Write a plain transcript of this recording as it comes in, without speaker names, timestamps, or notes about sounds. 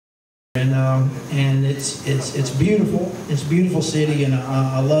And it's beautiful. It's a beautiful city, and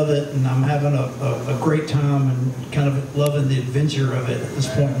I love it. And I'm having a great time and kind of loving the adventure of it at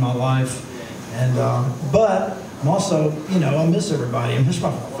this point in my life. And but I'm also, I miss everybody. I miss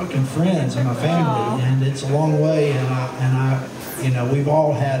my fucking friends and my family. And it's a long way. And I we've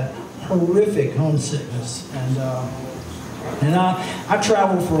all had horrific homesickness. And I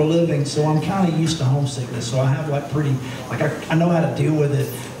travel for a living, so I'm kind of used to homesickness. So I have I know how to deal with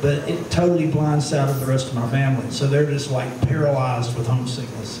it, but it totally blindsided the rest of my family. So they're just like paralyzed with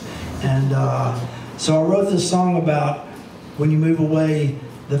homesickness. And so I wrote this song about when you move away,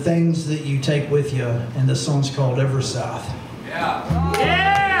 the things that you take with you, and the song's called Ever South. Yeah. Yeah.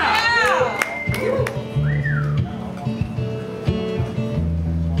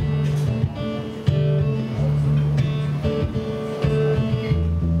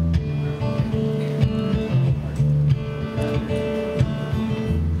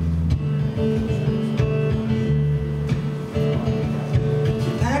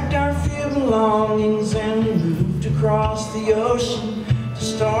 Belongings and we moved across the ocean to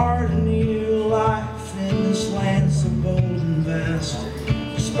start a new life in this land so bold and vast.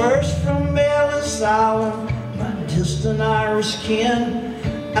 Dispersed from Ellis Island, my distant Irish kin,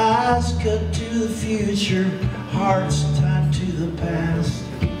 eyes cut to the future, hearts tied to the past.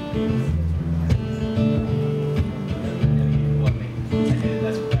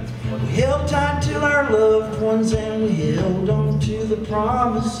 We held tight to our loved ones and we held on to the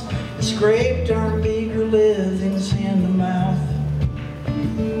promise. Scraped our meager livings hand to mouth.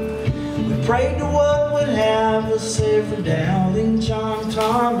 We prayed to what would have us ever doubting John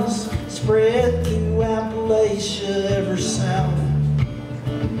Thomas, spread through Appalachia ever south.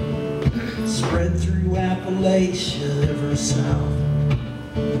 Spread through Appalachia ever south.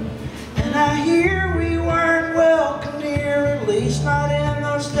 And I hear we weren't welcome here, at least not in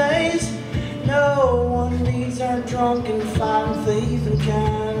those days. No one needs our drunken, fighting, thieving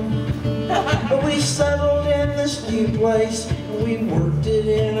kind. But we settled in this new place, and we worked it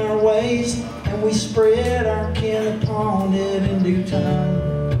in our ways, and we spread our kin upon it in due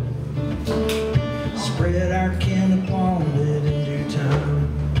time. Spread our kin upon it in due time.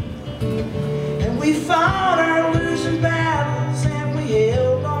 And we fought our losing battles, and we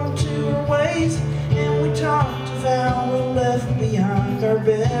held on to our ways, and we talked of how we left behind our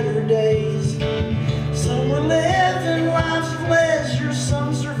better days. Some were living lives of leisure,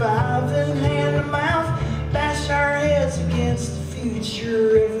 some surviving hand to mouth, bash our heads against the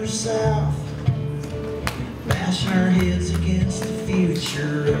future ever south. Bash our heads against the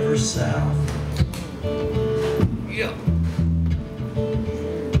future ever south. Yep.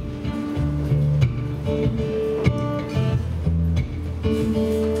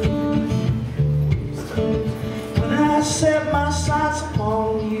 When I set my sights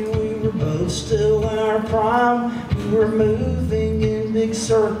upon you, both still in our prime. We were moving in big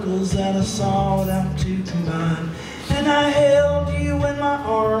circles that I sought out to combine. And I held you in my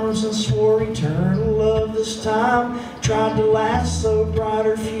arms and swore eternal love this time. Tried to lasso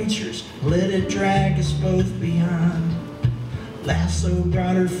brighter futures, let it drag us both behind. Lasso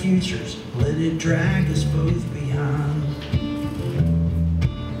brighter futures, let it drag us both behind.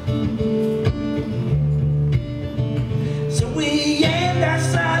 So we aimed our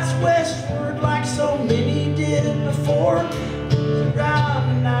sights westward like so many did before,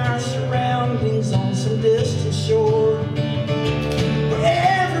 surrounding our surroundings on some distant shore,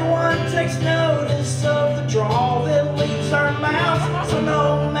 where everyone takes notice of the drawl that leaves our mouth. So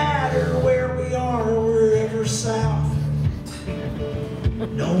no matter where we are, we're ever south.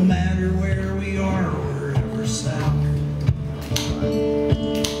 No matter where we are, we're ever south.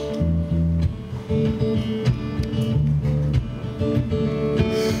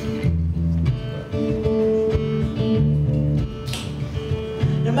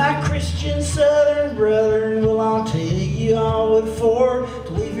 My Christian Southern brethren, well, I'll tell you all what for,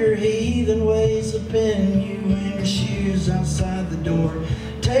 to leave your heathen ways up in you and your shoes outside the door.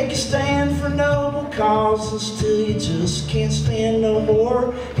 Take a stand for noble causes till you just can't stand no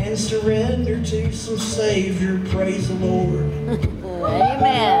more, and surrender to some Savior, praise the Lord.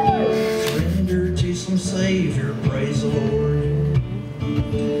 Amen. Surrender to some Savior, praise the Lord.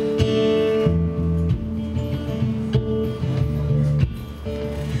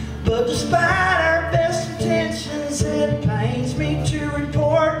 But despite our best intentions, it pains me to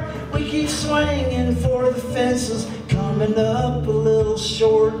report we keep swinging for the fences, coming up a little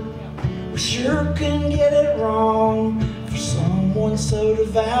short. We sure couldn't get it wrong for someone so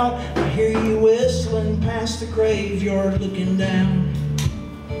devout. I hear you whistling past the graveyard looking down.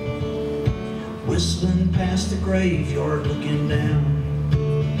 Whistling past the graveyard looking down.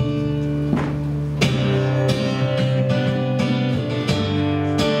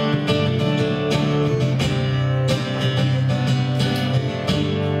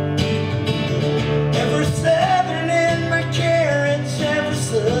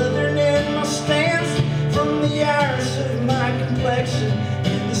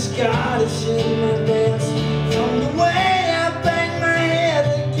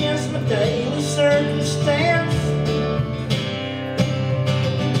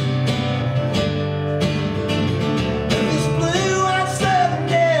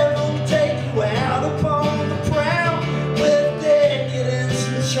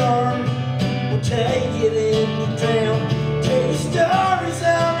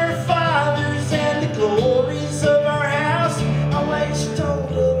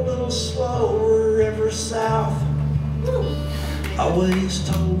 always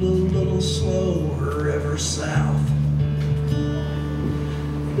told a little slower ever south.